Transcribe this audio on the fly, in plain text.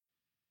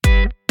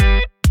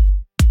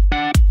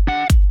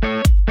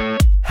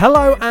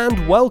Hello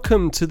and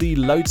welcome to the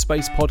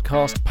Loadspace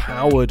podcast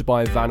powered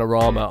by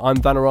Vanarama. I'm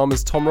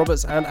Vanarama's Tom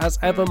Roberts, and as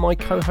ever, my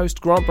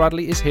co-host Grant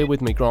Bradley is here with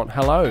me. Grant,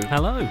 hello.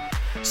 Hello.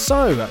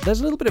 So,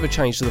 there's a little bit of a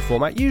change to the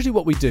format. Usually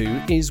what we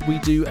do is we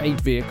do a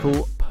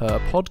vehicle per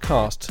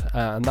podcast,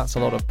 and that's a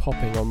lot of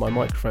popping on my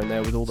microphone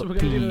there with all the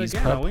P's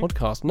per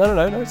podcast. No,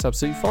 it's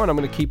absolutely fine. I'm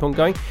going to keep on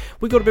going.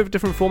 We've got a bit of a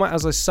different format,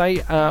 as I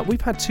say.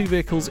 We've had two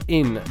vehicles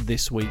in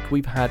this week.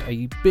 We've had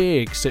a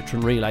big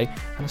Citroen Relay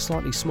and a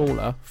slightly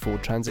smaller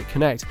Ford Transit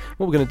Connect.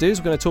 What we're going to do is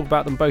we're going to talk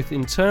about them both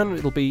in turn.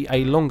 It'll be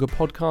a longer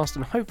podcast,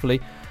 and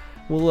hopefully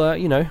we'll,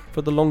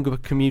 for the longer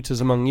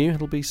commuters among you,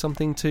 it'll be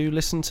something to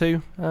listen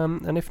to,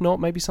 and if not,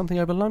 maybe something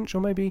over lunch,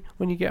 or maybe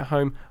when you get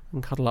home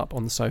and cuddle up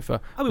on the sofa.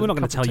 I mean, we're not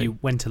going to tell you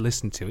when to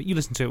listen to it. You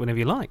listen to it whenever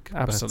you like.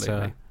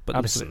 Absolutely. But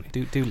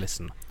Absolutely. Listen. Do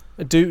listen.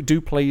 Do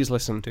please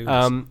listen.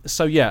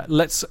 So yeah,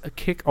 let's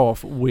kick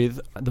off with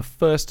the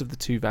first of the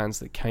two vans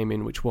that came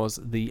in, which was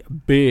the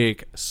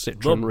big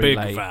Citroen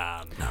Relay. Big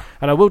van.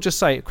 And I will just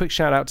say a quick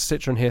shout out to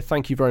Citroen here.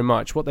 Thank you very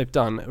much. What they've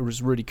done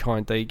was really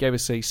kind. They gave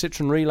us a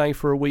Citroen Relay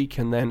for a week,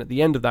 and then at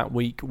the end of that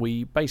week,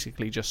 we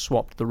basically just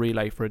swapped the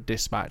Relay for a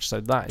dispatch.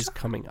 So that is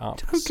coming up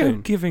soon. Don't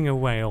go giving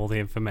away all the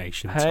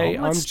information, Hey,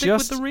 Tom. Let's stick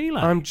with the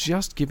Relay. I'm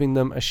just giving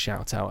them a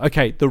shout out.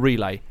 Okay, the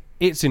Relay.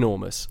 It's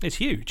enormous. It's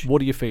huge.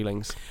 What are your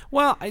feelings?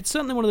 Well, it's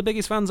certainly one of the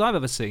biggest vans I've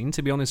ever seen,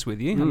 to be honest with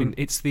you. I mean,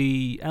 it's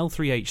the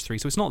L3H3,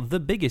 so it's not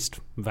the biggest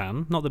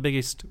van, not the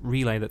biggest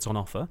Relay that's on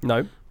offer.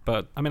 No.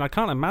 But, I mean, I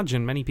can't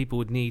imagine many people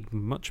would need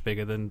much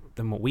bigger than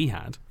what we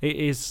had. It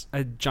is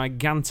a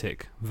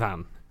gigantic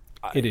van.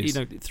 It is.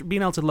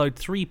 Being able to load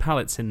 3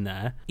 pallets in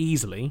there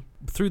easily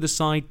through the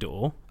side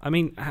door, I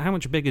mean, how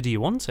much bigger do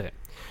you want it?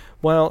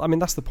 Well, I mean,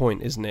 that's the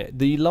point, isn't it?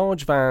 The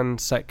large van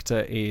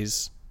sector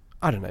is,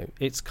 I don't know,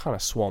 it's kind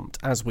of swamped,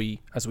 as we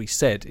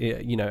said,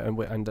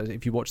 and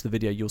if you watch the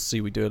video, you'll see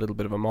we do a little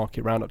bit of a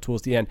market roundup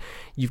towards the end.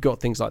 You've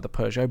got things like the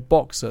Peugeot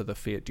Boxer, the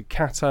Fiat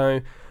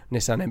Ducato,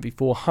 Nissan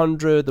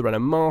MV400, the Renault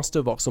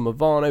Master, Vauxhall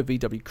Movano,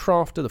 VW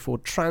Crafter, the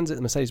Ford Transit,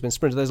 the Mercedes-Benz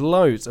Sprinter. There's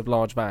loads of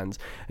large vans,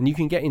 and you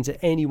can get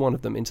into any one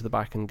of them into the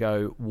back and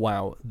go,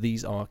 wow,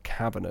 these are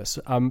cavernous.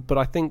 But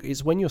I think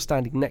it's when you're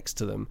standing next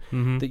to them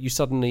that you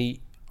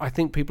suddenly, I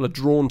think people are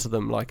drawn to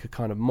them like a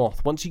kind of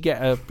moth. Once you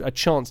get a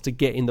chance to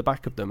get in the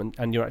back of them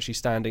and you're actually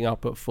standing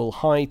up at full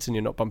height and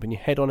you're not bumping your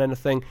head on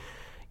anything,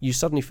 you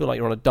suddenly feel like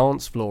you're on a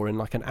dance floor in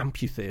like an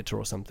amphitheatre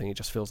or something. It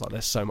just feels like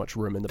there's so much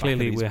room in the back of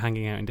these. Clearly, we're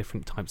hanging out in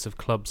different types of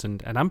clubs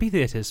and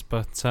amphitheatres,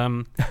 but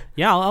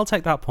yeah, I'll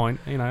take that point.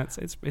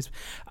 It's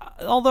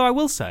although I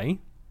will say,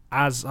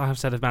 as I have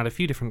said about a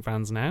few different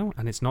vans now,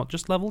 and it's not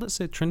just levelled at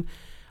Citroen,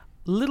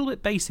 a little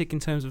bit basic in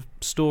terms of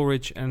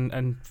storage and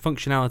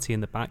functionality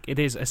in the back. It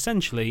is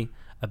essentially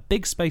a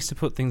big space to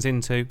put things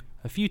into,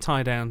 a few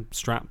tie-down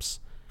straps.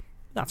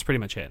 That's pretty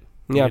much it.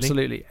 Yeah,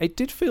 absolutely. It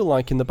did feel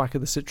like in the back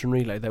of the Citroen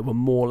Relay there were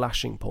more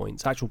lashing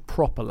points, actual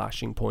proper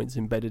lashing points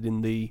embedded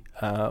in the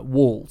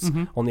walls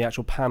on the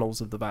actual panels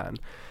of the van.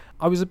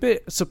 I was a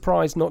bit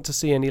surprised not to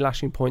see any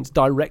lashing points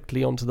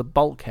directly onto the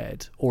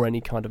bulkhead or any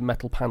kind of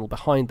metal panel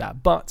behind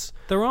that, but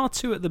there are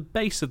 2 at the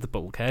base of the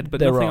bulkhead, but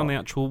nothing on the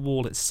actual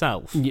wall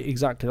itself. Yeah,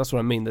 exactly, that's what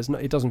I mean.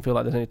 It doesn't feel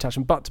like there's any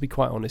attachment, but to be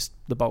quite honest,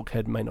 the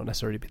bulkhead may not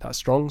necessarily be that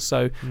strong,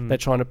 so they're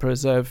trying to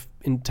preserve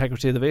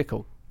integrity of the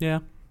vehicle. Yeah,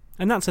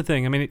 and that's the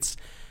thing. I mean,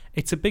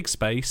 it's a big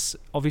space.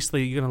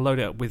 Obviously, you're going to load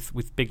it up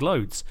with big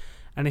loads.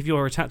 And if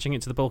you're attaching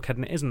it to the bulkhead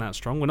and it isn't that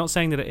strong, we're not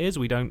saying that it is.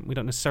 We don't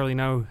necessarily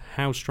know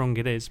how strong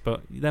it is,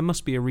 but there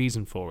must be a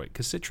reason for it,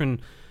 because Citroen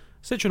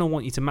will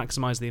want you to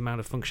maximise the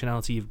amount of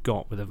functionality you've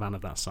got with a van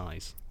of that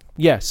size.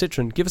 Yeah,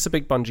 Citroen, give us a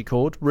big bungee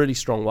cord, really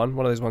strong one of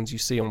those ones you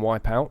see on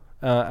Wipeout,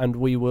 and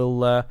we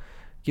will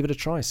give it a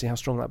try, see how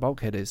strong that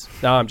bulkhead is.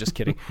 No, I'm just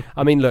kidding.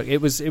 I mean, look, it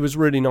was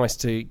really nice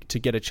to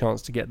get a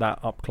chance to get that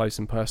up close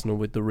and personal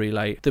with the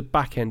Relay. The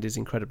back end is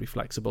incredibly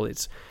flexible.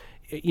 It's,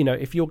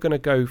 if you're going to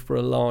go for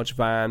a large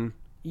van,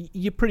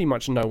 you pretty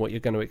much know what you're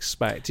going to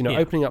expect.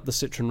 Opening up the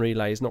Citroen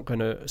Relay is not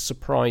going to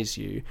surprise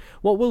you.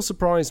 What will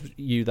surprise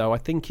you, though, I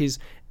think, is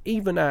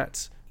even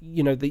at,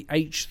 the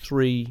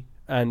H3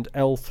 and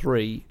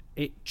L3,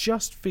 it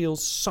just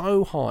feels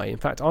so high. In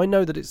fact, I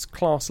know that it's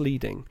class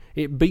leading.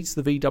 It beats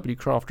the VW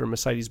Crafter and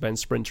Mercedes-Benz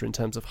Sprinter in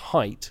terms of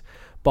height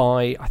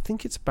by, I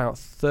think it's about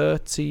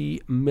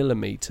 30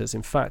 millimetres.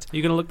 In fact,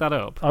 you're going to look that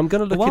up? I'm going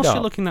to look it up. Whilst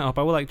you're looking that up,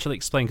 I will actually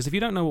explain, because if you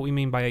don't know what we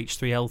mean by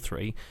H3,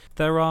 L3,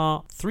 there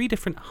are 3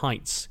 different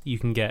heights you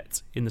can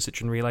get in the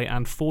Citroen Relay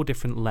and 4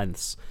 different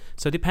lengths.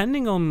 So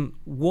depending on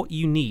what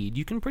you need,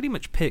 you can pretty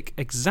much pick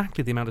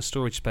exactly the amount of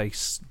storage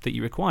space that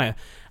you require.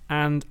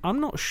 And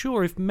I'm not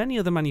sure if many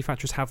other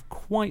manufacturers have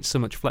quite so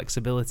much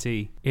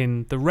flexibility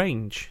in the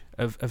range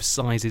of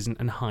sizes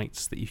and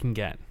heights that you can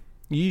get.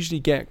 You usually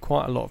get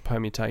quite a lot of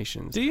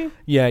permutations. Do you?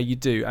 Yeah, you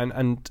do.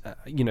 And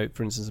you know,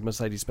 for instance, a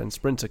Mercedes-Benz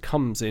Sprinter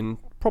comes in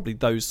probably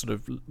those sort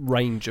of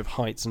range of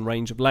heights and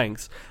range of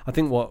lengths. I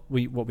think what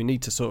we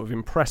need to sort of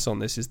impress on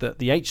this is that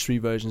the H3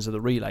 versions of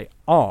the Relay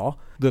are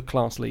the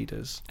class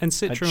leaders. And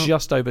Citroen, at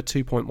just over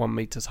 2.1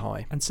 metres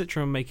high. And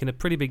Citroen making a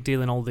pretty big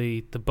deal in all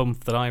the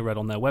bump that I read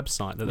on their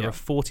website, that there are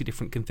 40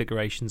 different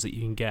configurations that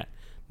you can get.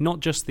 Not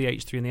just the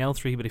H3 and the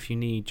L3, but if you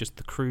need just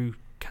the crew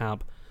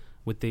cab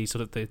with the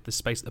sort of the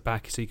space at the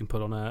back, so you can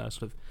put on a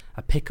sort of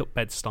a pickup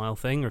bed style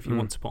thing, or if you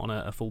want to put on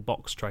a full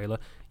box trailer,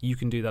 you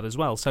can do that as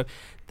well. So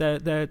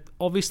they're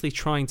obviously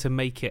trying to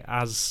make it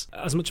as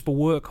much of a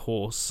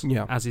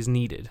workhorse as is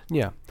needed.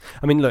 Yeah.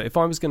 I mean, look, if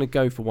I was going to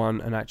go for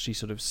one and actually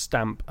sort of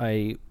stamp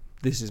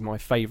this is my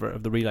favourite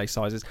of the Relay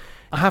sizes,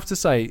 I have to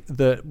say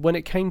that when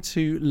it came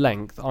to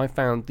length, I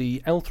found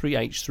the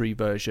L3H3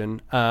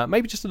 version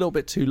maybe just a little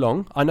bit too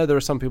long. I know there are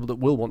some people that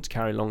will want to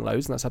carry long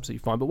loads, and that's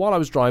absolutely fine. But while I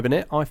was driving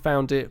it, I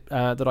found it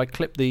that I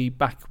clipped the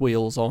back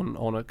wheels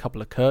on a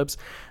couple of curbs,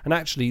 and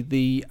actually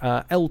the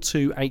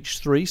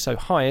L2H3, so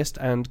highest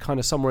and kind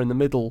of somewhere in the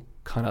middle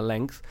kind of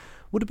length,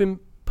 would have been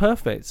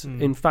perfect.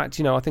 In fact,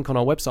 you know, I think on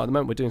our website at the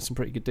moment we're doing some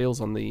pretty good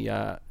deals on the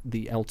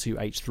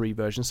L2H3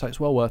 version, so it's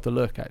well worth a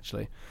look.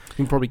 Actually, you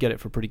can probably get it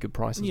for a pretty good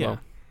price as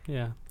well.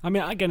 Yeah, I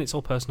mean, again, it's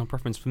all personal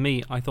preference. For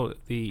me, I thought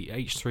the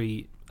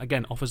H3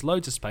 again offers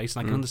loads of space,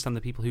 and I can understand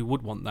the people who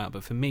would want that.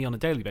 But for me, on a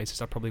daily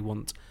basis, I probably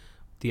want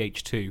the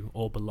H2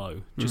 or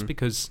below, just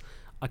because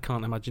I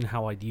can't imagine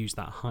how I'd use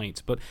that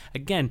height. But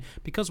again,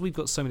 because we've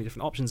got so many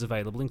different options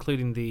available,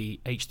 including the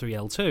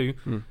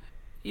H3L2.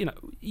 You know,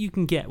 you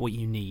can get what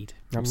you need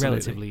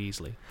relatively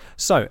easily.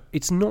 So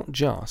it's not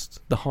just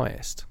the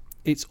highest.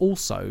 It's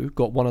also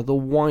got one of the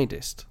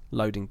widest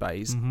loading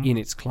bays in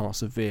its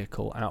class of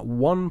vehicle at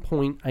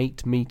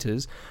 1.8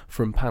 metres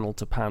from panel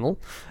to panel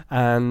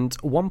and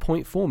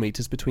 1.4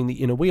 metres between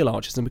the inner wheel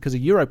arches. And because a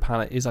Euro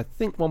pallet is, I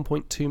think,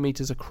 1.2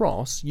 metres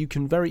across, you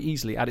can very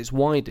easily, at its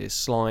widest,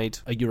 slide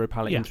a Euro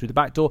pallet in through the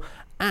back door.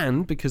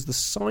 And because the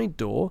side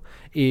door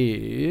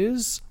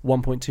is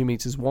 1.2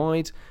 metres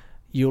wide,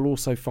 you'll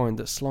also find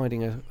that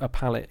sliding a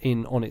pallet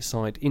in on its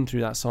side in through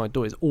that side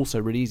door is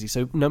also really easy.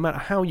 So no matter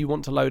how you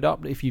want to load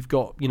up, if you've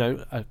got, you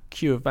know, a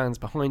queue of vans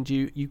behind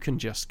you, you can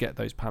just get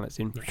those pallets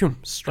in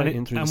straight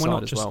in through the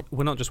side as well.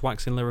 We're not just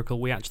waxing lyrical.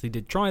 We actually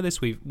did try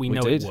this. We know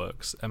it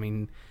works. I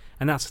mean,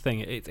 and that's the thing.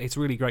 It's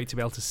really great to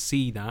be able to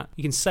see that.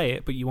 You can say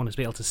it, but you want to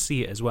be able to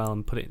see it as well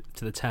and put it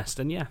to the test.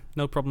 And yeah,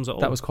 no problems at all.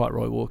 That was quite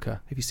Roy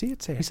Walker. If you see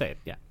it, say it. You say it,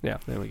 yeah. Yeah,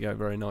 there we go.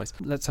 Very nice.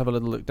 Let's have a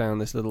little look down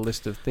this little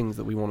list of things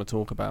that we want to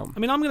talk about. I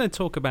mean, I'm going to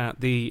talk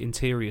about the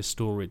interior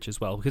storage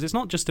as well, because it's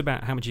not just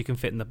about how much you can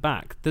fit in the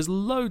back. There's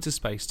loads of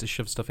space to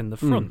shove stuff in the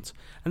front.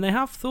 And they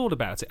have thought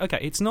about it. Okay,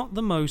 it's not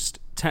the most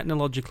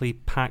technologically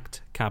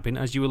packed cabin,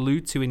 as you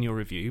allude to in your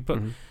review, but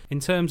in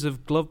terms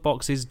of glove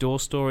boxes, door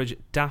storage,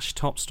 dash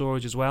top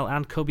storage as well,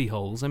 and cubby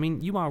holes, I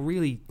mean, you are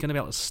really going to be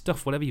able to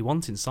stuff whatever you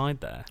want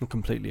inside there. I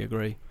completely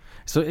agree.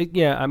 So,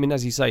 I mean,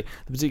 as you say,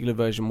 the particular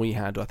version we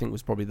had, I think,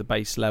 was probably the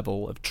base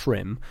level of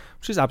trim,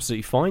 which is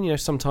absolutely fine. You know,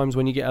 sometimes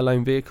when you get a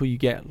loan vehicle, you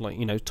get, like,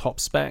 you know, top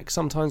spec.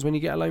 Sometimes when you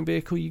get a loan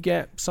vehicle, you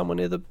get somewhere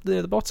near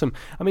the bottom.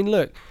 I mean,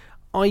 look,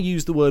 I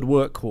use the word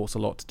workhorse a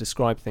lot to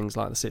describe things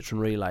like the Citroen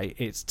Relay.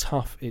 It's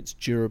tough, it's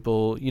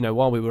durable. You know,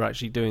 while we were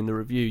actually doing the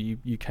review,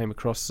 you came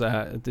across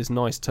this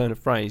nice turn of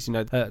phrase. You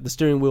know, the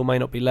steering wheel may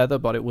not be leather,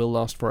 but it will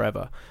last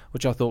forever,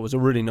 which I thought was a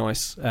really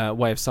nice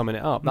way of summing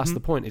it up. That's the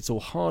point. It's all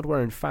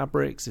hardware and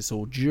fabrics. It's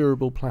all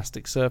durable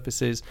plastic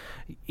surfaces,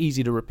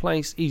 easy to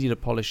replace, easy to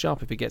polish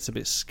up. If it gets a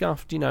bit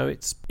scuffed, you know,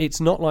 it's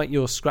not like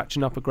you're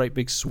scratching up a great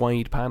big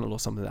suede panel or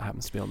something that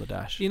happens to be on the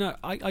dash. You know,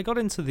 I got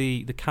into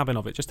the cabin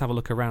of it just to have a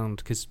look around,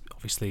 because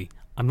obviously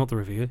I'm not the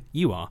reviewer,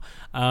 you are.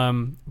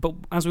 But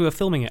as we were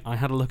filming it, I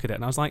had a look at it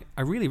and I was like,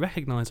 I really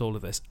recognise all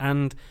of this.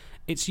 And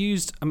it's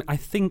used, I mean, I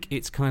think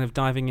it's kind of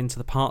diving into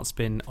the parts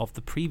bin of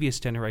the previous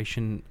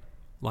generation,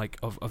 like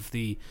of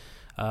the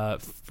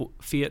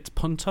Fiat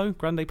Punto,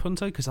 Grande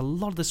Punto, because a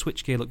lot of the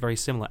switchgear look very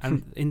similar.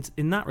 And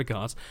in that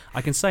regard,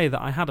 I can say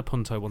that I had a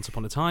Punto once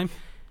upon a time,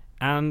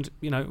 and,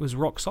 you know, it was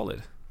rock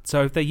solid.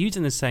 So if they're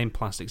using the same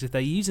plastics, if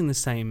they're using the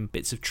same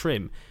bits of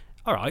trim,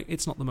 all right,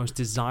 it's not the most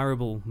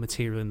desirable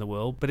material in the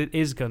world, but it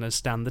is going to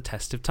stand the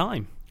test of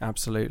time.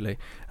 Absolutely.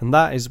 And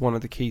that is one of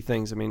the key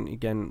things. I mean,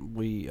 again,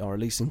 we are a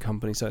leasing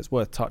company, so it's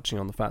worth touching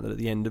on the fact that at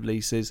the end of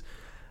leases,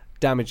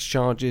 damage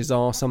charges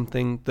are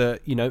something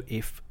that, you know,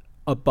 if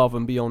above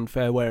and beyond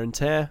fair wear and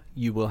tear,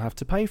 you will have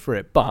to pay for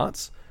it.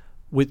 But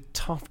with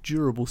tough,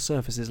 durable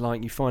surfaces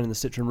like you find in the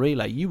Citroen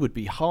Relay, you would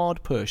be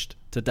hard pushed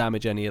to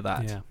damage any of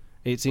that. Yeah.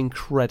 It's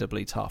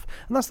incredibly tough.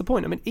 And that's the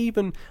point. I mean,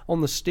 even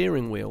on the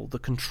steering wheel, the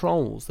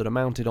controls that are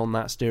mounted on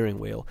that steering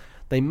wheel,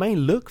 they may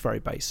look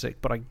very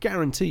basic, but I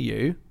guarantee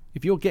you,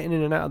 if you're getting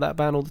in and out of that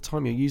van all the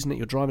time, you're using it,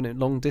 you're driving it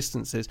long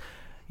distances,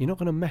 you're not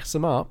going to mess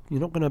them up, you're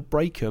not going to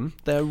break them.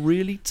 They're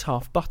really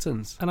tough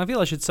buttons. And I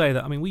feel I should say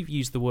that, I mean, we've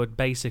used the word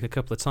basic a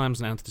couple of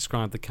times now to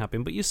describe the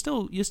cabin, but you're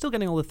still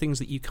getting all the things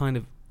that you kind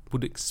of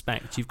would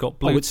expect. You've got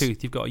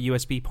Bluetooth, you've got a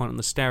USB point on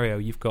the stereo,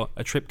 you've got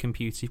a trip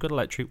computer, you've got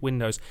electric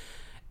windows.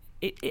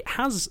 it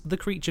has the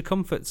creature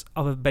comforts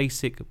of a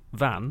basic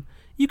van.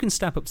 You can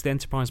step up to the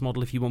Enterprise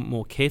model if you want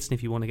more kit and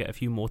if you want to get a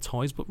few more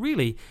toys, but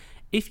really,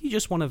 if you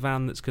just want a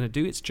van that's going to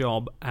do its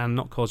job and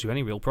not cause you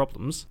any real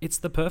problems, it's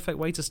the perfect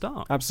way to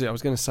start. Absolutely. I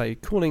was going to say,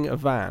 calling a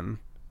van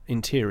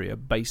interior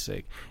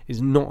basic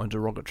is not a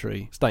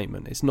derogatory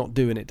statement. It's not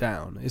doing it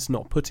down. It's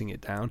not putting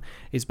it down.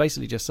 It's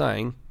basically just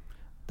saying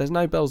there's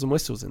no bells and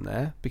whistles in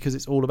there because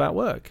it's all about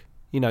work.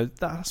 You know,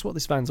 that's what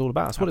this van's all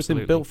about. That's what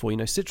Absolutely. it's been built for. You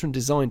know, Citroen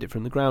designed it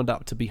from the ground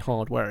up to be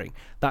hard wearing.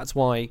 That's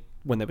why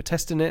when they were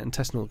testing it and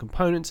testing all the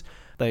components,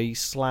 they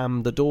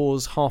slammed the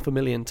doors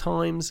 500,000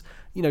 times,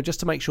 you know, just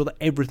to make sure that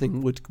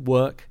everything would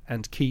work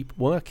and keep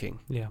working.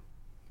 Yeah.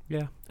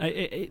 Yeah,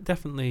 it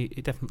definitely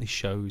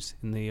shows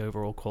in the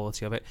overall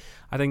quality of it.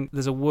 I think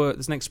there's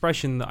an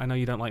expression that I know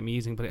you don't like me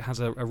using, but it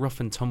has a rough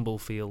and tumble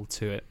feel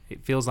to it.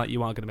 It feels like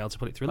you are going to be able to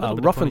put it through a little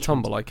bit rough of and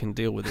tumble I can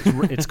deal with.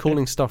 It's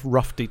calling stuff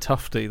roughy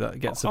tufty that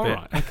gets a bit...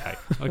 Right.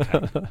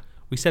 Okay.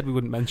 We said we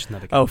wouldn't mention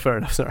that again. Oh, fair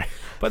enough, sorry.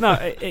 But no,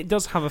 it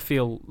does have a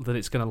feel that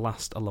it's going to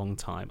last a long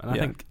time. And I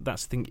think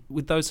that's the thing.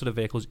 With those sort of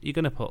vehicles, you're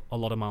going to put a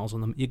lot of miles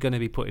on them. You're going to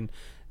be putting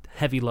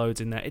heavy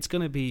loads in there. It's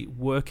going to be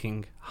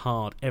working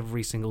hard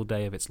every single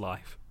day of its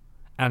life.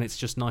 And it's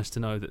just nice to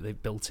know that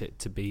they've built it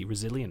to be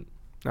resilient.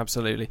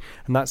 Absolutely.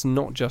 And that's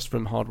not just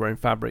from hardware and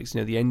fabrics.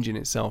 You know, the engine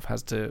itself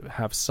has to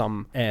have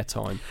some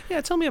airtime.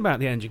 Yeah, tell me about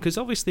the engine, because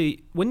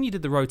obviously when you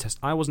did the road test,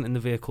 I wasn't in the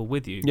vehicle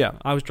with you. Yeah.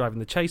 I was driving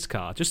the chase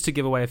car. Just to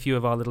give away a few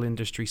of our little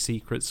industry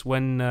secrets,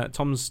 when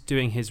Tom's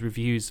doing his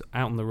reviews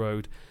out on the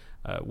road,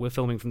 we're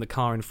filming from the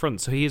car in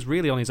front, so he is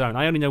really on his own.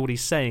 I only know what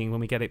he's saying when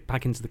we get it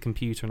back into the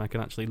computer and I can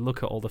actually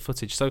look at all the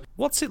footage. So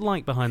what's it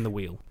like behind the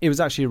wheel? It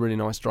was actually a really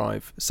nice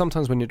drive.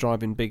 Sometimes when you're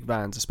driving big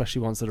vans,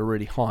 especially ones that are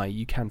really high,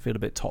 you can feel a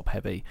bit top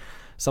heavy.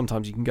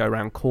 Sometimes you can go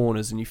around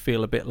corners and you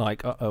feel a bit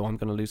like, uh-oh, I'm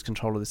going to lose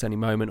control of this any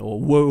moment,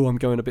 or whoa, I'm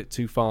going a bit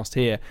too fast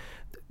here.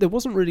 There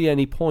wasn't really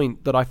any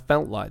point that I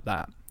felt like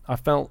that. I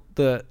felt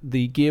that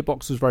the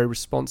gearbox was very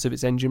responsive.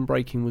 Its engine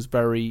braking was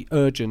very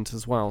urgent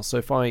as well. So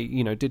if I,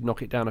 did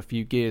knock it down a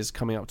few gears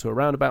coming up to a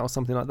roundabout or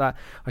something like that,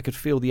 I could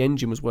feel the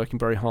engine was working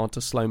very hard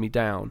to slow me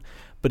down.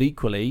 But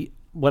equally,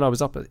 when I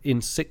was up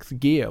in sixth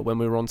gear, when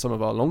we were on some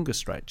of our longer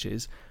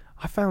stretches,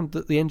 I found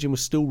that the engine was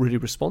still really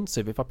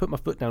responsive. If I put my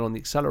foot down on the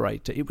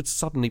accelerator, it would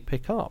suddenly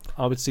pick up.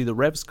 I would see the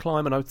revs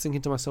climb, and I was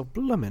thinking to myself,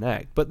 bloomin'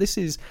 heck. But this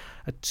is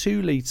a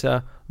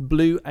 2-litre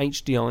blue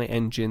HDI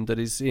engine that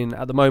is in,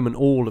 at the moment,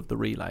 all of the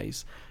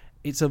relays.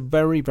 It's a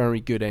very,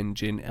 very good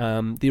engine.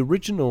 The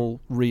original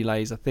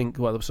relays, I think,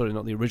 well, sorry,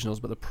 not the originals,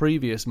 but the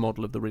previous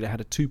model of the relay had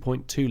a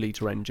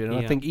 2.2-litre engine.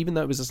 And I think even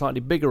though it was a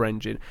slightly bigger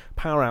engine,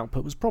 power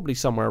output was probably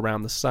somewhere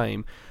around the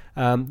same.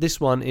 This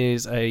one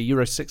is a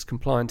Euro 6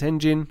 compliant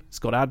engine. It's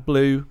got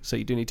AdBlue, so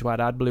you do need to add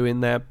AdBlue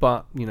in there,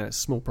 but it's a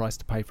small price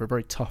to pay for a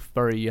very tough,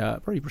 very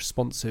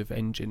responsive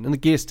engine. And the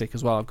gear stick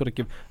as well. I've got to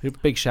give a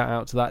big shout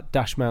out to that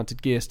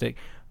dash-mounted gear stick.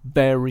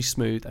 Very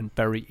smooth and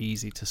very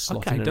easy to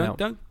slot in and out.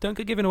 Don't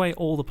go giving away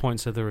all the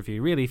points of the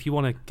review. Really, if you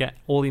want to get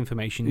all the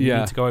information, you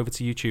need to go over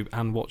to YouTube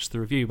and watch the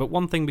review. But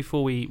one thing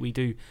before we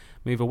do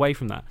move away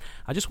from that,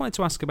 I just wanted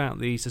to ask about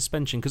the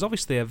suspension, because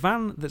obviously a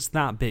van that's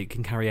that big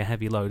can carry a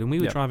heavy load, and we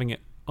were driving it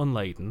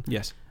unladen.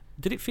 Yes.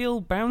 Did it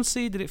feel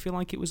bouncy? Did it feel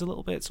like it was a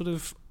little bit sort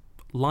of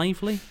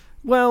lively?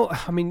 Well,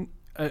 I mean,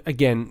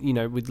 again,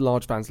 with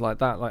large vans like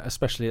that, like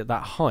especially at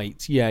that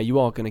height, you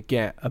are going to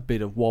get a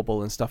bit of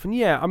wobble and stuff.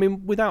 And I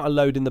mean, without a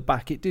load in the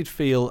back, it did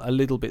feel a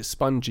little bit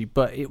spongy,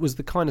 but it was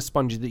the kind of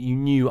spongy that you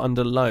knew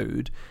under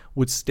load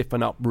would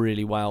stiffen up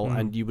really well,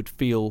 and you would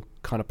feel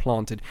kind of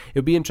planted. It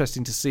would be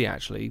interesting to see,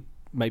 actually,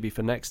 maybe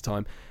for next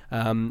time,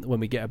 when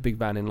we get a big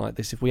van in like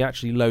this, if we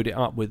actually load it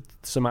up with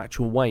some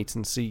actual weight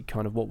and see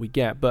kind of what we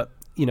get. But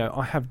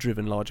I have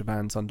driven larger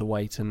vans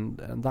underweight,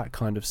 and that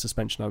kind of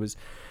suspension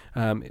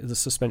the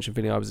suspension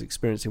feeling I was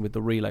experiencing with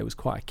the relay was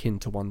quite akin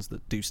to ones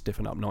that do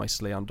stiffen up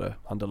nicely under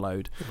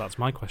load. Well, that's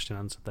my question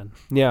answered then.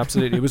 Yeah,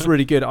 absolutely. It was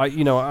really good.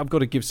 I've got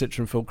to give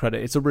Citroen full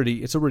credit. It's a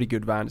really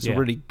good van. It's a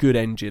really good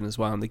engine as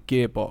well, and the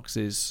gearbox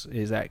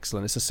is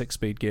excellent. It's a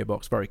 6-speed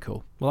gearbox. Very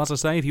cool. Well, as I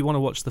say, if you want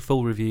to watch the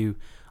full review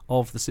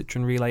of the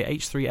Citroen Relay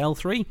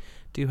H3L3,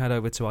 do head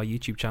over to our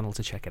YouTube channel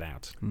to check it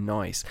out.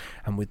 Nice.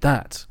 And with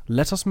that,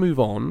 let us move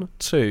on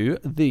to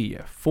the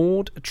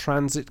Ford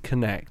Transit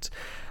Connect.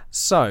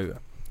 So,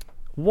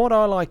 what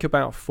I like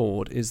about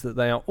Ford is that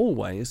they are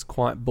always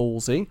quite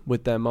ballsy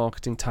with their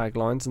marketing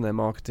taglines and their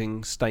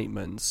marketing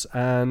statements.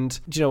 And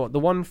do you know what? The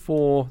one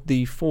for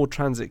the Ford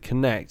Transit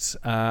Connect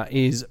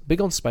is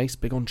big on space,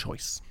 big on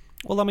choice.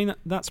 Well, I mean,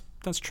 that's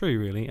true,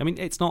 really. I mean,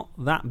 it's not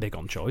that big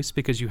on choice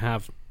because you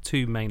have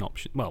two main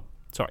options. Well,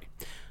 sorry,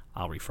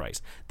 I'll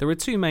rephrase. There are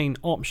two main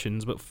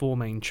options, but four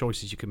main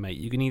choices you can make.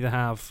 You can either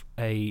have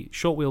a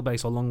short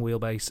wheelbase or long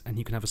wheelbase, and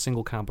you can have a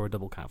single cab or a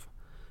double cab.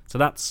 So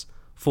that's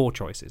 4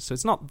 choices. So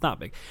it's not that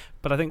big.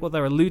 But I think what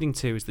they're alluding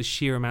to is the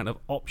sheer amount of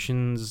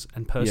options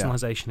and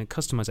personalization and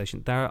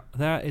customization.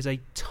 There is a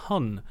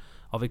ton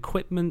of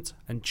equipment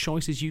and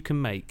choices you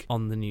can make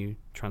on the new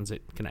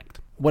Transit Connect.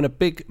 When a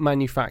big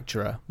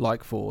manufacturer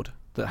like Ford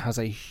that has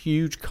a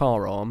huge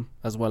car arm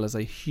as well as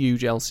a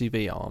huge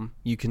LCV arm.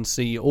 You can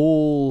see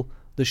all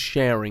the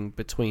sharing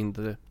between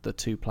the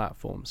two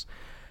platforms.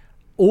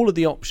 All of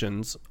the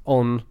options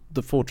on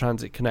the Ford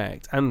Transit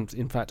Connect, and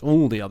in fact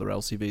all the other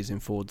LCVs in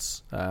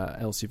Ford's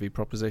LCV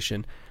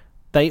proposition,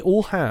 they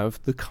all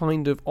have the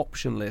kind of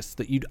option list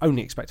that you'd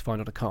only expect to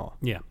find on a car.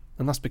 Yeah.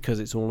 And that's because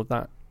it's all of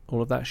that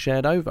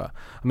shared over.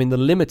 I mean, the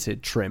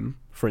limited trim,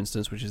 for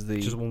instance, which is the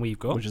one we've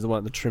got, which is the one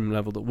at the trim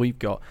level that we've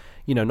got,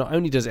 not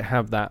only does it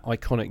have that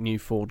iconic new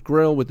Ford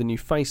grille with the new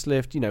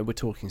facelift, we're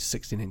talking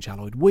 16-inch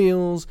alloyed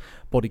wheels,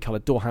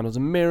 body-coloured door handles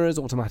and mirrors,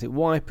 automatic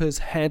wipers,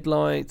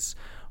 headlights.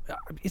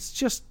 It's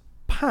just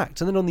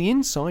packed. And then on the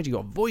inside you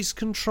got voice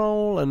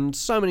control and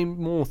so many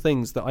more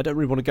things that I don't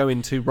really want to go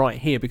into right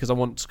here because I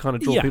want to kind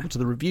of draw people to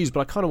the reviews,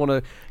 but I kind of want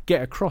to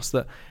get across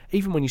that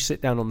even when you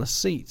sit down on the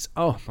seats,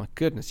 oh my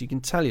goodness, you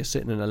can tell you're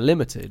sitting in a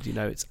limited.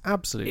 It's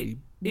absolutely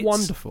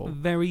wonderful. It's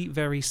very,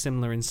 very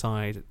similar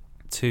inside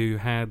to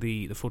how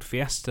the Ford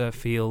Fiesta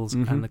feels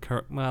and the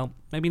current, well,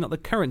 maybe not the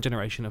current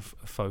generation of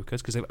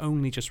Focus because they've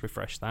only just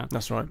refreshed that.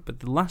 That's right. But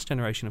the last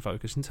generation of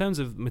Focus, in terms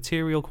of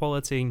material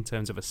quality, in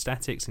terms of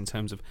aesthetics, in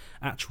terms of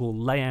actual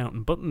layout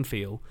and button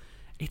feel,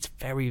 it's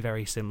very,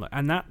 very similar.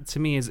 And that, to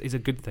me, is a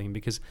good thing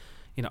because,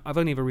 I've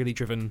only ever really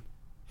driven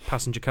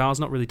passenger cars,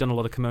 not really done a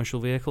lot of commercial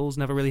vehicles,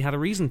 never really had a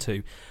reason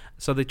to.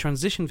 So the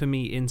transition for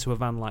me into a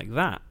van like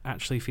that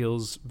actually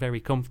feels very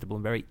comfortable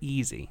and very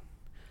easy.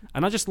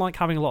 And I just like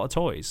having a lot of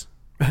toys.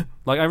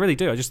 Like, I really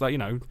do. I just I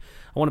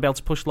want to be able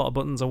to push a lot of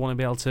buttons. I want to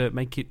be able to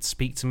make it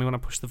speak to me when I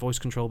push the voice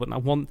control button. I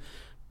want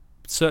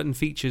certain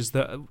features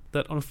that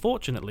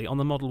unfortunately on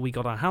the model we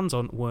got our hands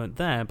on weren't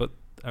there, but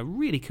are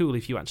really cool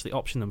if you actually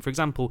option them. For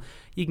example,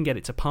 you can get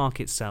it to park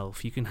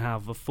itself. You can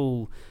have a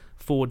full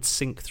Ford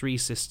Sync 3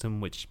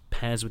 system which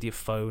pairs with your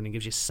phone and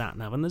gives you sat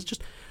nav, and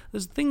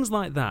there's things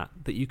like that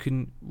you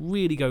can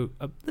really go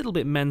a little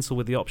bit mental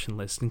with the option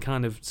list and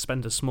kind of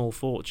spend a small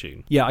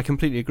fortune. Yeah, I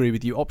completely agree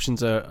with you.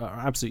 Options are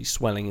absolutely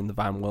swelling in the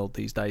van world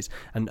these days,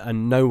 and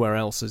nowhere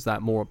else is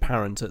that more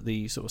apparent at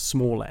the sort of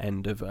smaller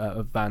end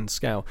of van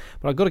scale.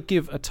 But I've got to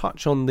give a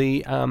touch on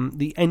the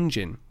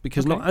engine,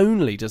 because not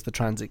only does the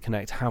Transit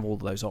Connect have all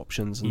those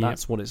options, and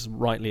that's what it's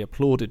rightly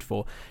applauded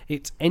for,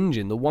 its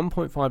engine, the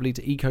 1.5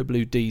 litre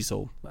EcoBlue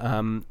diesel,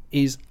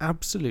 is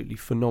absolutely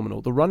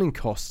phenomenal. The running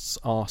costs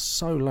are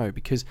so low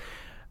because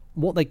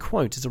what they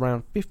quote is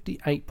around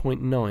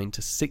 58.9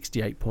 to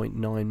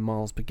 68.9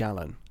 miles per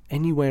gallon.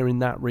 Anywhere in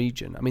that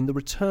region. I mean, the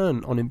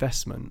return on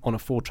investment on a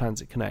Ford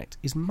Transit Connect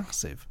is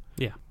massive.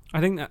 Yeah. I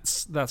think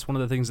that's one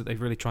of the things that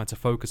they've really tried to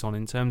focus on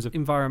in terms of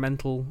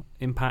environmental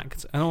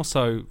impact and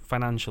also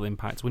financial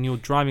impact. When you're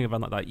driving a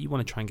van like that, you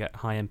want to try and get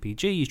high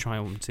MPG, you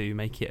try to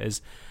make it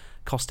as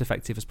cost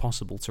effective as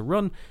possible to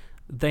run.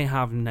 They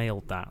have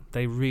nailed that.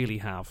 They really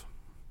have.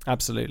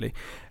 Absolutely.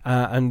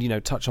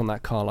 And, touch on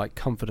that car like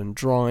comfort and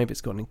drive.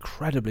 It's got an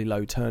incredibly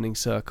low turning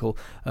circle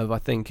of, I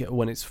think,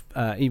 when it's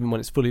even when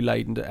it's fully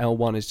laden,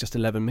 L1 is just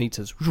 11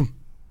 metres.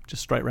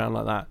 Just straight round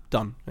like that,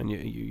 done. And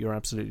you're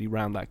absolutely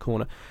round that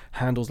corner.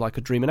 Handles like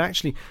a dream. And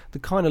actually, the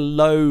kind of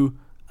low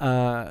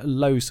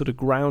sort of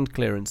ground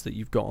clearance that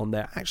you've got on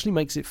there actually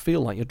makes it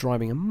feel like you're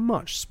driving a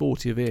much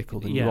sportier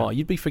vehicle than you are.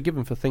 You'd be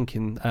forgiven for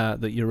thinking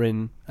that you're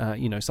in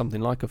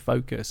something like a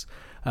Focus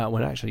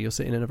when actually you're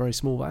sitting in a very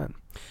small van.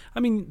 I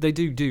mean, they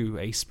do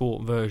a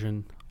sport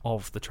version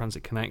of the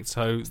Transit Connect,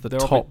 so it's the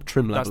top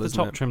trim level. That's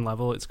the top trim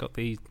level. It's got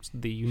the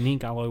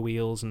unique alloy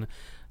wheels and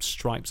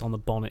stripes on the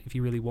bonnet if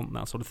you really want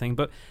that sort of thing.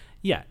 But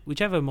yeah,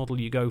 whichever model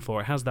you go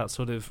for, it has that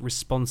sort of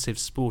responsive,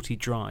 sporty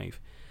drive.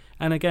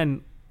 And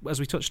again, as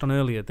we touched on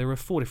earlier, there are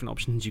 4 different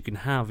options you can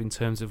have in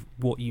terms of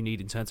what you need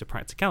in terms of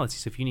practicality.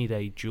 So if you need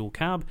a dual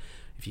cab,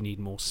 if you need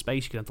more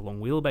space, you can have the long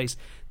wheelbase.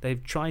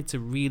 They've tried to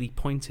really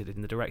point it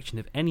in the direction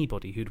of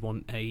anybody who'd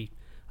want a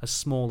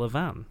smaller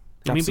van.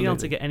 I mean, being able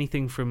to get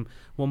anything from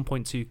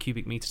 1.2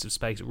 cubic metres of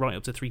space right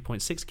up to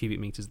 3.6 cubic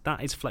metres,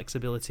 that is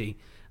flexibility.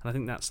 And I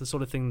think that's the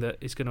sort of thing that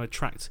is going to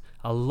attract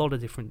a lot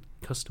of different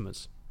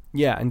customers.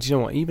 Yeah, and do you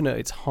know what? Even at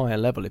its higher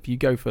level, if you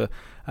go for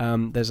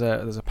there's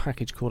a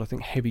package called, I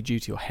think, heavy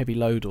duty or heavy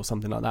load or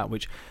something like that,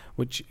 which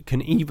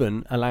can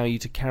even allow you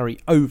to carry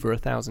over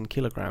 1,000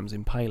 kilograms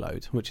in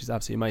payload, which is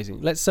absolutely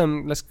amazing. Let's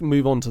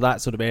move on to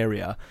that sort of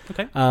area.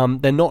 Okay.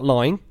 They're not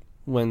lying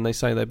when they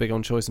say they're big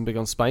on choice and big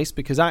on space,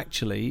 because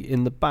actually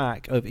in the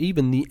back of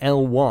even the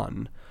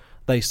L1,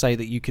 they say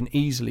that you can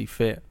easily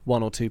fit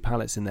 1 or 2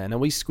 pallets in there. Now,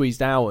 we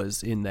squeezed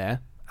ours in there.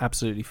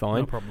 Absolutely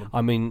fine. No problem.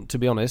 I mean, to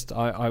be honest,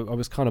 I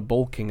was kind of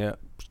balking at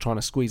trying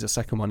to squeeze a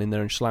second one in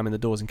there and slamming the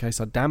doors in case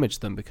I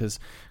damaged them, because,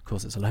 of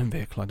course, it's a loan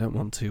vehicle. I don't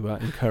want to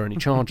incur any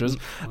charges.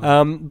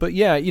 But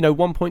yeah,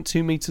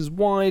 1.2 metres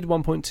wide,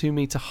 1.2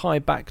 metre high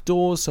back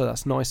doors, so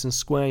that's nice and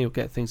square. You'll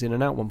get things in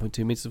and out.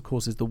 1.2 metres, of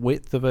course, is the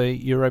width of a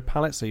Euro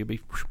pallet, so you'll be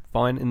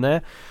fine in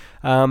there.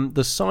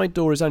 The side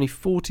door is only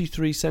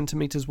 43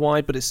 centimetres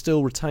wide, but it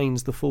still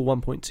retains the full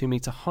 1.2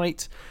 metre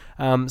height.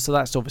 So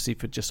that's obviously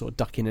for just sort of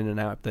ducking in and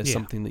out. If there's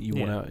something that you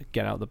want to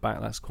get out the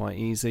back, that's quite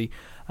easy.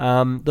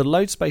 The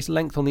load space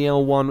length on the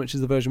L1, which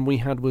is the version we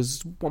had,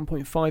 was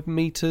 1.5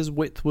 meters.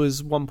 Width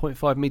was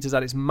 1.5 meters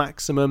at its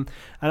maximum,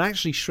 and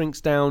actually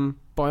shrinks down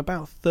by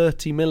about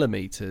 30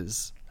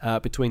 millimeters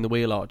between the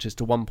wheel arches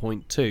to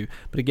 1.2.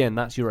 But again,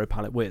 that's Euro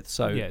pallet width,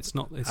 so it's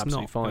not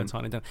fine.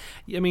 Tightening down.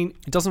 I mean,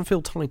 it doesn't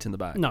feel tight in the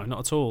back. No, not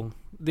at all.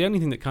 The only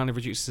thing that kind of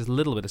reduces a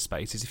little bit of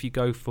space is if you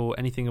go for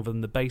anything other than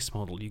the base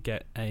model, you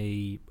get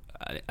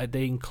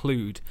they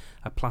include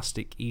a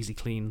plastic easy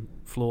clean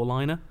floor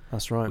liner.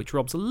 That's right. Which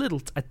robs a little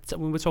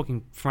we're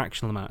talking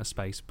fractional amount of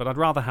space, but I'd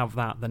rather have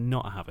that than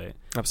not have it.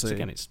 Absolutely.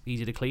 So again, it's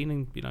easy to clean,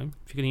 and if you're going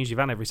to use your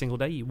van every single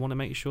day, you want to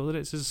make sure that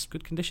it's as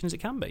good condition as it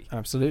can be.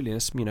 Absolutely.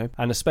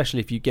 And especially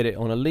if you get it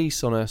on a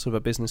lease, on a sort of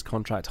a business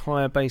contract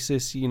hire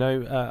basis,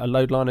 a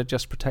load liner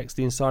just protects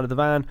the inside of the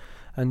van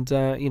and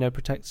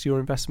protects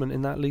your investment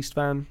in that leased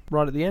van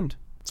right at the end.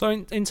 So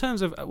in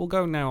terms of, we'll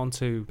go now on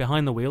to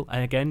behind the wheel.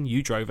 Again,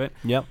 you drove it.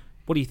 Yep.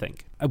 What do you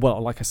think? Well,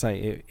 like I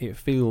say, it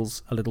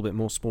feels a little bit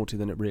more sporty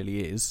than it really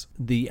is.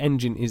 The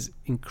engine is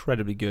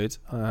incredibly good,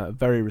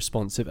 very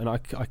responsive, and I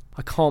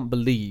can't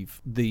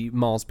believe the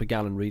miles per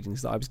gallon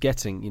readings that I was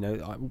getting.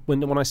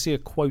 When I see a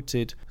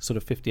quoted sort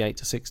of 58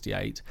 to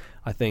 68,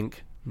 I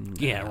think,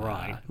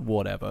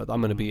 whatever.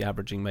 I'm going to be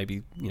averaging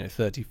maybe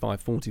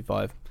 35,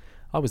 45.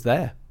 I was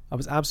there. I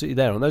was absolutely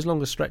there on those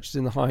longer stretches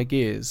in the higher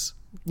gears.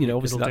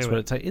 Obviously that's what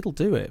it takes. It'll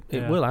do it.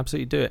 It will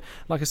absolutely do it.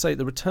 Like I say,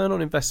 the return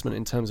on investment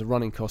in terms of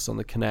running costs on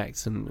the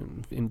Connect,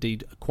 and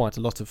indeed quite a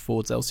lot of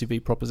Ford's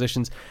LCV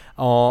propositions,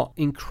 are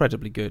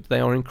incredibly good. They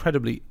are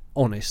incredibly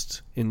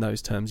honest in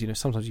those terms.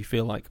 Sometimes you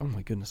feel like, oh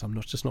my goodness, I'm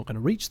just not going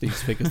to reach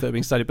these figures that are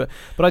being stated, but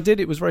I did.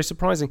 It was very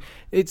surprising.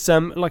 It's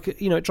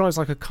it drives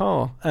like a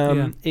car.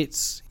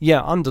 It's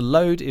under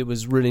load it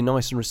was really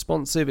nice and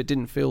responsive. It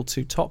didn't feel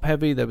too top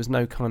heavy. There was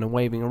no kind of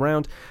waving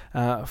around.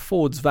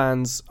 Ford's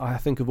vans, I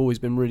think, have always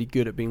been really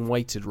good at being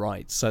weighted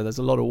right, so there's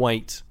a lot of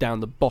weight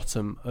down the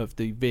bottom of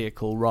the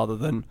vehicle rather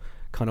than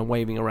kind of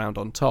waving around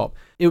on top.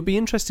 It would be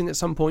interesting at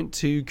some point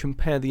to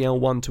compare the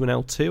L1 to an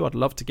L2. I'd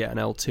love to get an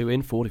L2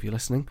 in. Ford, if you're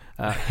listening,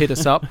 hit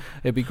us up.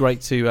 It'd be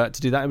great to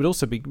do that. It would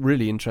also be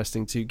really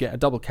interesting to get a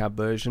double cab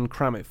version,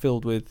 cram it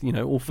filled with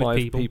all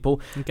five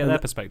people and get their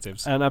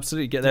perspectives, and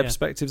absolutely get their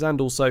perspectives,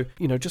 and also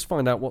just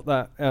find out what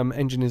that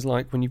engine is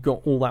like when you've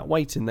got all that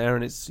weight in there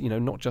and it's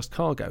not just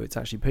cargo, it's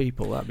actually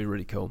people. That'd be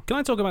really cool. Can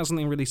I talk about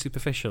something really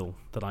superficial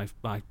that I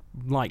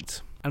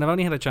liked? And I've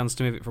only had a chance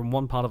to move it from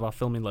one part of our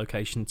filming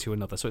location to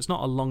another, so it's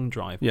not a long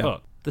drive. Yeah.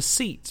 But the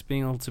seat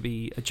being able to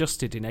be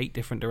adjusted in 8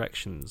 different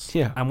directions.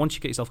 Yeah. And once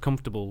you get yourself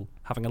comfortable,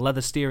 having a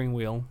leather steering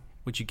wheel,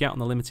 which you get on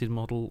the limited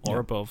model or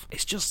above,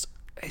 it's just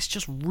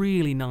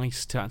really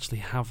nice to actually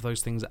have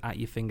those things at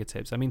your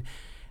fingertips. I mean,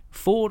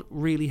 Ford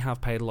really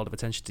have paid a lot of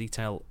attention to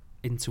detail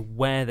into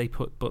where they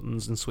put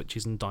buttons and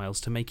switches and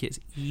dials to make it as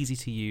easy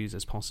to use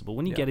as possible.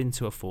 When you get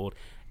into a Ford,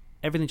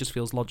 everything just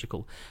feels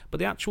logical. But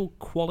the actual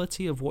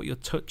quality of what you're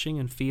touching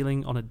and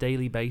feeling on a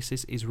daily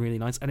basis is really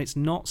nice, and it's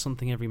not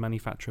something every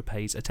manufacturer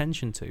pays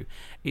attention to.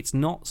 It's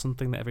not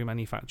something that every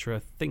manufacturer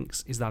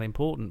thinks is that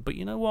important. But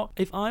you know what?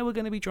 If I were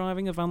going to be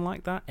driving a van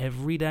like that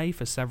every day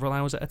for several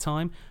hours at a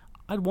time,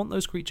 I'd want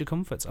those creature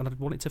comforts, and I'd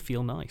want it to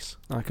feel nice.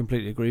 I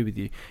completely agree with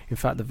you. In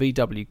fact, the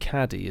VW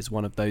Caddy is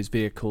one of those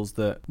vehicles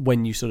that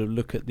when you sort of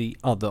look at the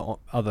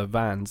other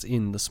vans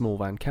in the small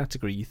van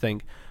category, you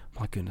think,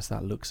 my goodness,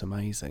 that looks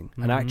amazing.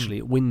 Mm-hmm. And actually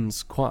it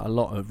wins quite a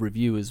lot of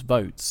reviewers'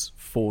 votes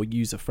for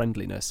user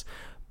friendliness.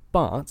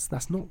 But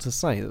that's not to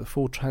say that the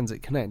Ford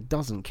Transit Connect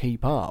doesn't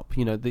keep up.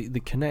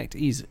 The Connect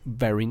is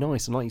very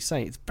nice, and like you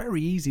say, it's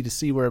very easy to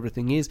see where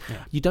everything is. Yeah.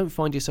 You don't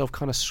find yourself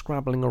kind of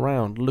scrabbling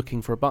around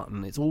looking for a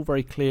button. It's all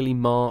very clearly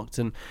marked,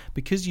 and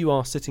because you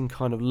are sitting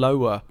kind of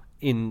lower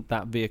in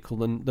that vehicle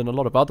than a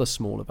lot of other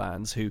smaller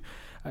vans who,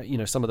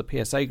 some of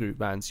the PSA group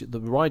vans, the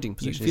riding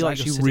position is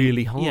actually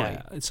really high.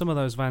 Yeah, some of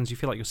those vans you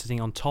feel like you're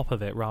sitting on top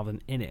of it rather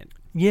than in it.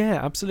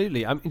 Yeah,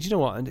 absolutely. I mean, do you know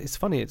what? And it's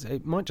funny.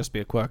 It might just be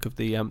a quirk of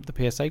the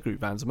PSA group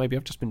vans, or maybe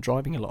I've just been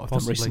driving a lot of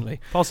them recently.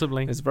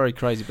 Possibly. It's very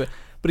crazy.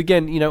 But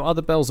again,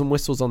 other bells and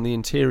whistles on the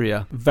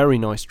interior. Very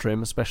nice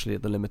trim, especially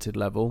at the limited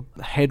level.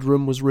 The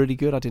headroom was really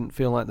good. I didn't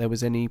feel like there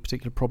was any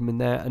particular problem in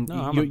there. And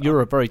you're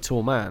a very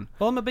tall man.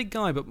 Well, I'm a big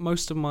guy, but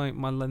most of my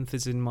length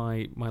is in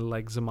my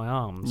legs and my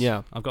arms.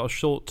 Yeah. I've got a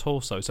short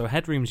torso, so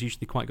headroom's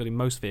usually quite good in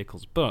most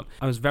vehicles. But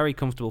I was very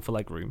comfortable for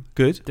legroom.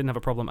 Good. Didn't have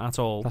a problem at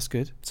all. That's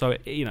good. So,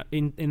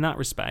 in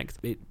that respect,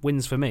 it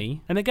wins for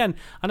me. And again,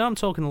 I know I'm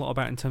talking a lot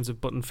about in terms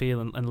of button feel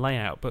and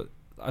layout, but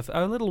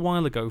a little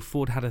while ago,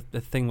 Ford had a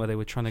thing where they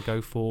were trying to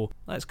go for,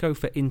 let's go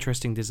for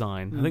interesting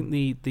design. I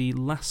think the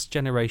last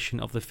generation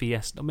of the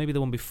Fiesta, or maybe the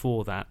one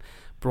before that,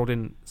 brought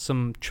in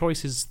some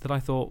choices that I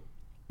thought,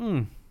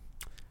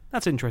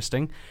 that's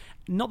interesting.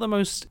 Not the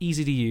most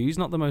easy to use,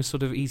 not the most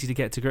sort of easy to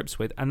get to grips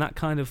with, and that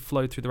kind of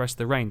flowed through the rest of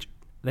the range.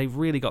 They've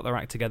really got their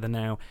act together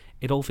now.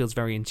 It all feels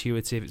very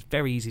intuitive. It's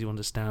very easy to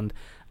understand.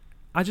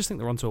 I just think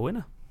they're onto a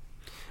winner.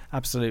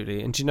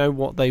 Absolutely. And do you know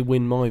what they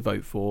win my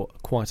vote for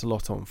quite a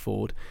lot on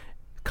Ford?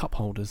 Cup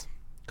holders.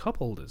 Cup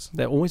holders.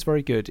 They're always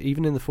very good,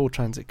 even in the Ford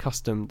Transit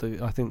Custom.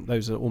 I think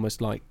those are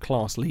almost like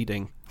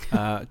class-leading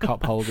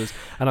cup holders,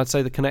 and I'd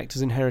say the Connect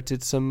has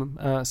inherited some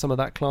of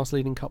that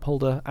class-leading cup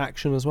holder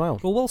action as well.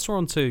 Well, whilst we're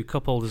on to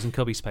cup holders and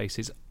cubby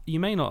spaces, you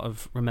may not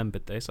have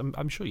remembered this.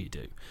 I'm sure you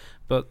do,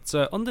 but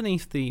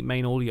underneath the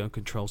main audio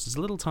controls, there's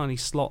a little tiny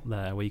slot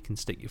there where you can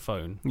stick your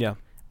phone. Yeah.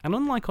 And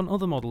unlike on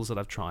other models that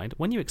I've tried,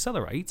 when you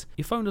accelerate,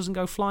 your phone doesn't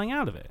go flying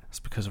out of it. It's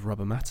because of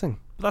rubber matting.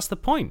 But that's the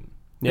point.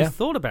 Yeah. They've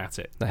thought about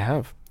it. They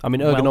have. I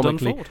mean, Well done,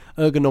 Ford.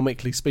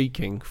 ergonomically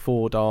speaking,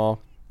 Ford are,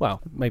 well,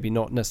 maybe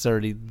not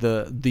necessarily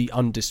the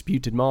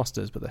undisputed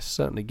masters, but they're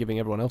certainly giving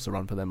everyone else a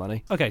run for their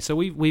money. Okay, so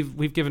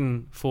we've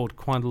given Ford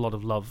quite a lot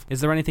of love. Is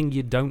there anything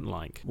you don't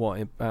like?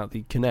 What about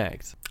the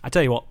Connect? I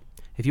tell you what,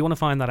 if you want to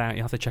find that out,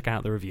 you have to check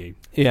out the review.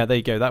 Yeah, there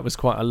you go. That was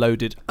quite a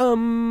loaded.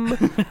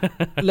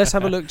 Let's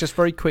have a look just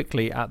very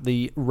quickly at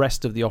the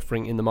rest of the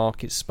offering in the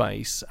market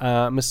space.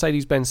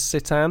 Mercedes-Benz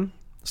Citan.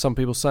 Some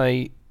people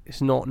say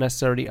it's not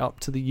necessarily up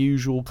to the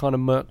usual kind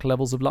of Merc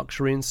levels of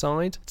luxury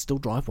inside. I'd still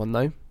drive one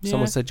though. Yeah.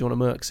 Someone said, "Do you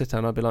want a Merc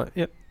Citan?" I'd be like,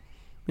 "Yep."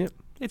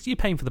 If you're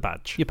paying for the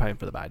badge. You're paying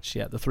for the badge,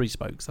 yeah. The 3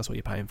 spokes, that's what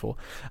you're paying for.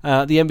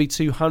 The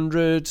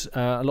MV200,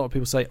 a lot of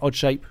people say odd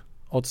shape,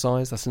 odd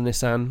size. That's a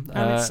Nissan.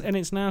 And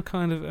it's now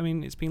kind of, I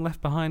mean, it's been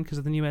left behind because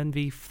of the new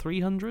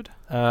NV300.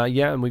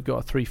 Yeah, and we've got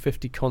a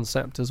 350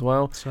 concept as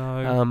well.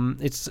 So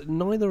it's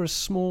neither a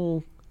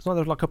small... It's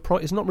neither like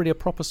it's not really a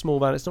proper small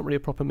van. It's not really a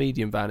proper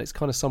medium van. It's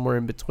kind of somewhere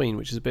in between,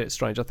 which is a bit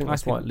strange. I think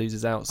that's why it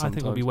loses out sometimes. I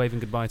think we'll be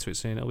waving goodbye to it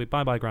soon. It'll be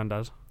bye-bye,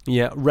 Grandad.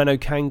 Yeah, Renault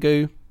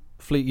Kangoo.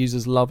 Fleet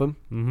users love them,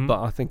 Mm-hmm.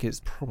 but I think it's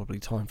probably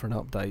time for an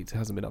update. It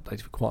hasn't been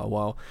updated for quite a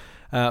while.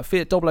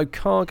 Fiat Doblo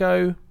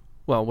Cargo.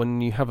 Well, when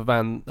you have a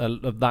van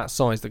of that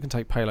size that can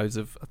take payloads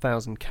of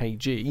 1,000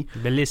 kg,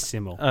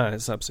 Bellissimo.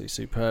 it's absolutely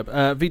superb.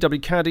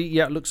 VW Caddy,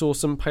 yeah, it looks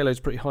awesome. Payload's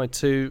pretty high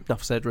too.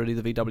 Enough said, really.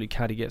 The VW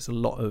Caddy gets a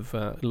lot of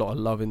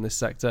love in this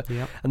sector.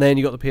 Yep. And then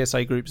you got the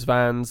PSA Group's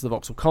vans, the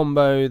Vauxhall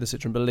Combo, the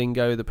Citroen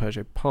Berlingo, the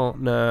Peugeot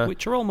Partner,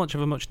 Which are all much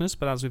of a muchness,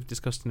 but as we've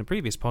discussed in a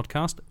previous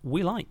podcast,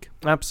 we like.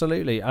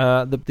 Absolutely.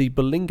 The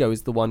Berlingo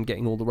is the one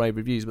getting all the rave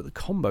reviews, but the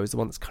Combo is the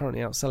one that's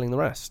currently outselling the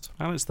rest.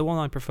 And it's the one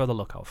I prefer the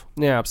look of.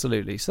 Yeah,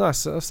 absolutely. So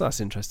that's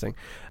interesting.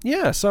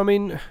 Yeah, so I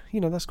mean,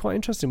 that's quite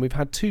interesting. We've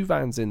had 2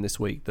 vans in this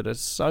week that are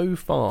so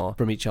far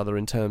from each other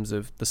in terms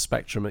of the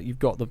spectrum. You've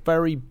got the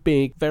very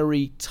big,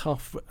 very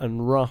tough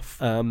and rough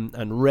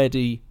and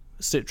ready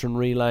Citroen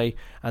Relay,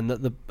 and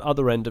at the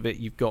other end of it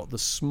you've got the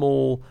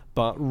small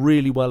but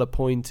really well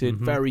appointed,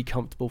 very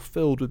comfortable,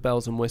 filled with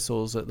bells and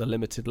whistles at the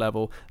limited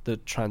level, the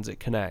Transit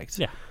Connect.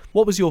 Yeah.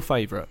 What was your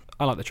favourite?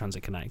 I like the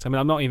Transit Connect. I mean,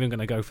 I'm not even going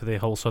to go for the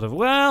whole sort of,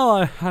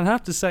 I'd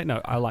have to say,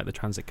 no, I like the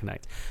Transit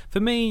Connect. For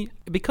me,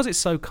 because it's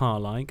so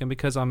car-like and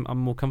because I'm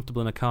more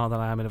comfortable in a car than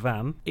I am in a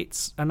van,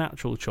 it's a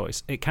natural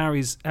choice. It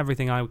carries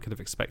everything I could have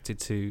expected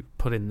to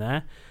put in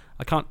there.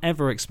 I can't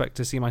ever expect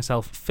to see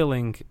myself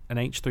filling an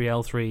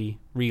H3L3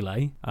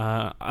 Relay.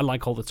 I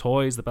like all the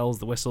toys, the bells,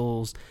 the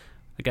whistles.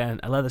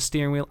 Again, a leather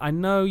steering wheel. I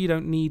know you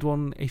don't need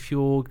one if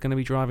you're going to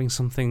be driving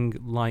something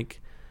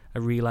like a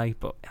Relay,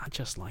 but I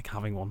just like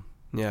having one.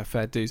 Yeah,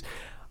 fair dues.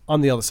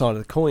 On the other side of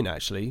the coin,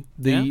 actually,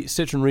 the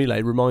Citroen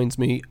Relay reminds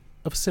me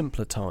of a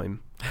simpler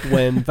time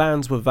when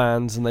vans were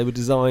vans and they were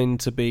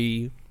designed to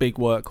be big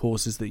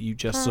workhorses that you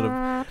just sort of...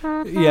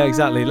 Yeah,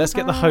 exactly. Let's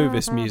get the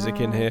Hovis music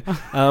in here.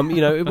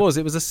 It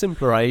was a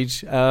simpler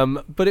age,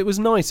 but it was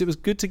nice. It was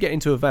good to get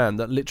into a van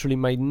that literally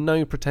made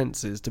no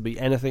pretenses to be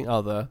anything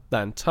other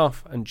than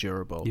tough and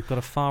durable. You've got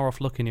a far-off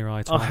look in your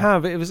eye, Tom. I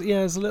have. It was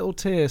a little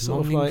tear,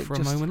 sort Longing of like... for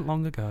a moment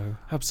long ago.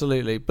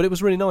 Absolutely. But it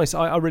was really nice.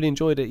 I really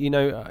enjoyed it.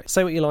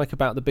 Say what you like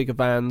about the bigger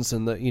vans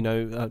and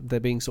that, they're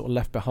being sort of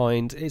left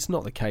behind. It's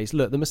not the case.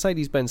 Look, the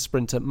Mercedes-Benz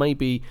Sprinter may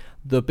be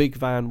the big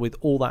van with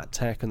all that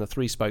tech and the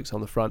 3 spokes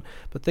on the front,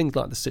 but things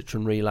like the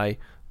Citroen Relay,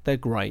 they're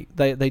great.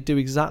 They do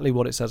exactly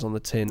what it says on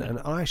the tin, and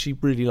I actually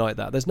really like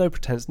that. There's no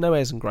pretense, no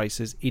airs and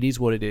graces. It is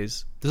what it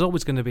is. There's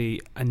always going to be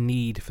a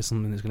need for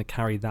something that's going to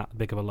carry that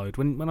big of a load.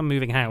 When I'm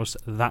moving house,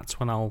 that's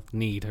when I'll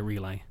need a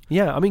Relay.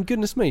 Yeah, I mean,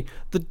 goodness me.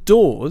 The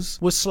doors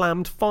were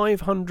slammed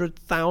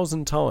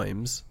 500,000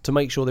 times to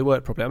make sure they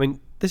worked properly. I mean,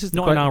 this is...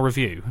 Not in our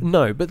review.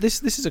 No, but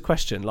this is a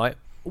question. Like,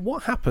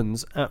 what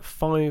happens at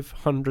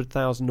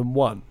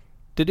 500,001?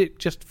 Did it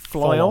just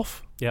fly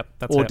off? Yep,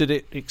 that's it. Or did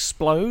it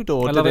explode?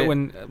 Or I love it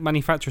when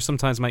manufacturers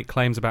sometimes make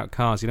claims about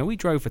cars. We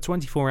drove for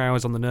 24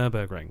 hours on the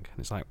Nürburgring. And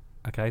it's like,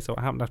 okay, so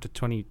what happened after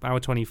hour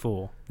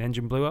 24? The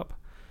engine blew up?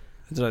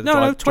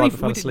 No,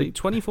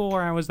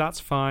 24 hours, that's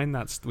fine.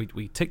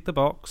 We ticked the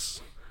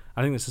box.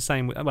 I think it's the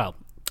same. Well,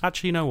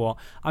 actually, you know what?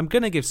 I'm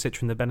going to give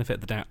Citroen the benefit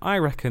of the doubt. I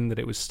reckon that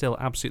it was still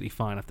absolutely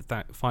fine after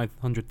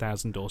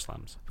 500,000 door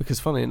slams. Because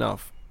funnily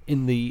enough,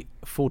 in the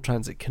Ford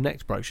Transit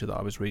Connect brochure that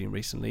I was reading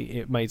recently,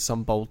 it made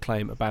some bold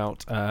claim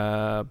about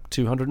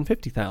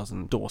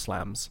 250,000 door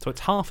slams. So it's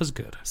half as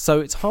good.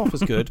 So it's half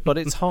as good, but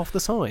it's half the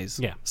size.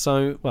 Yeah.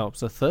 So,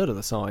 it's a third of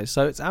the size,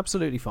 so it's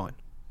absolutely fine.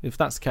 If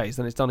that's the case,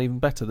 then it's done even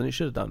better than it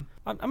should have done.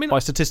 I mean, by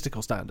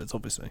statistical standards,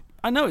 obviously.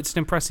 I know it's an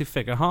impressive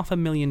figure,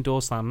 500,000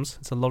 door slams.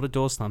 It's a lot of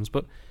door slams,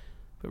 but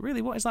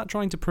really, what is that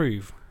trying to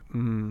prove?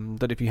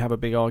 That if you have a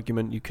big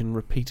argument, you can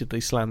repeatedly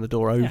slam the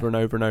door over and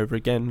over and over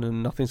again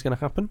and nothing's going to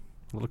happen?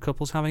 A lot of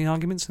couples having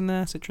arguments in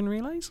their Citroen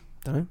relays?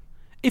 Don't know.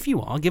 If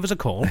you are, give us a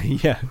call.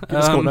 Give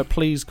us a call. No,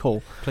 please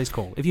call. Please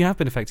call. If you have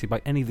been affected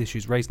by any of the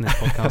issues raised in this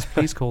podcast,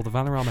 please call the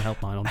Vanarama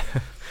helpline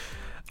on.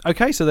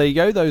 Okay, so there you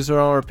go. Those are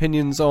our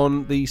opinions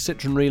on the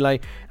Citroen Relay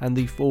and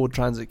the Ford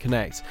Transit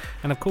Connect.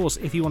 And of course,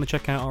 if you want to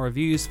check out our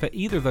reviews for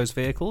either of those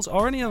vehicles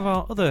or any of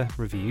our other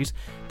reviews,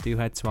 do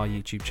head to our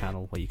YouTube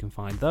channel where you can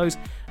find those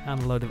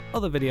and a load of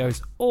other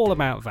videos all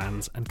about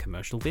vans and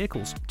commercial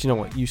vehicles. Do you know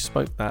what? You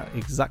spoke that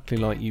exactly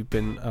like you've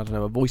been, I don't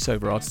know, a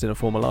voiceover artist in a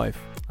former life.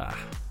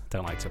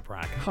 Don't like to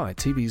brag. Hi,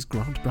 TV's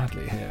Grant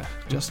Bradley here.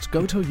 Just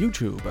go to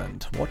YouTube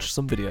and watch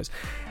some videos.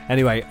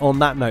 Anyway, on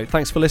that note,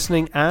 thanks for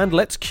listening and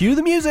let's cue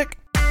the music.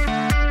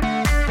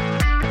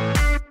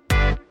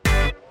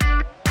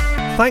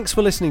 Thanks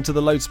for listening to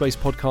the Loadspace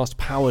podcast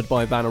powered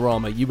by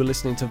Vanarama. You were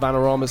listening to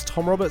Vanarama's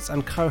Tom Roberts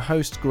and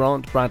co-host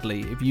Grant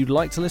Bradley. If you'd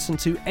like to listen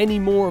to any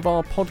more of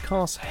our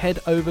podcasts, head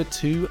over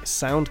to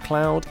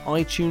SoundCloud,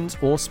 iTunes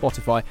or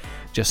Spotify.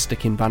 Just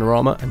stick in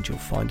Vanarama and you'll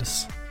find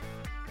us.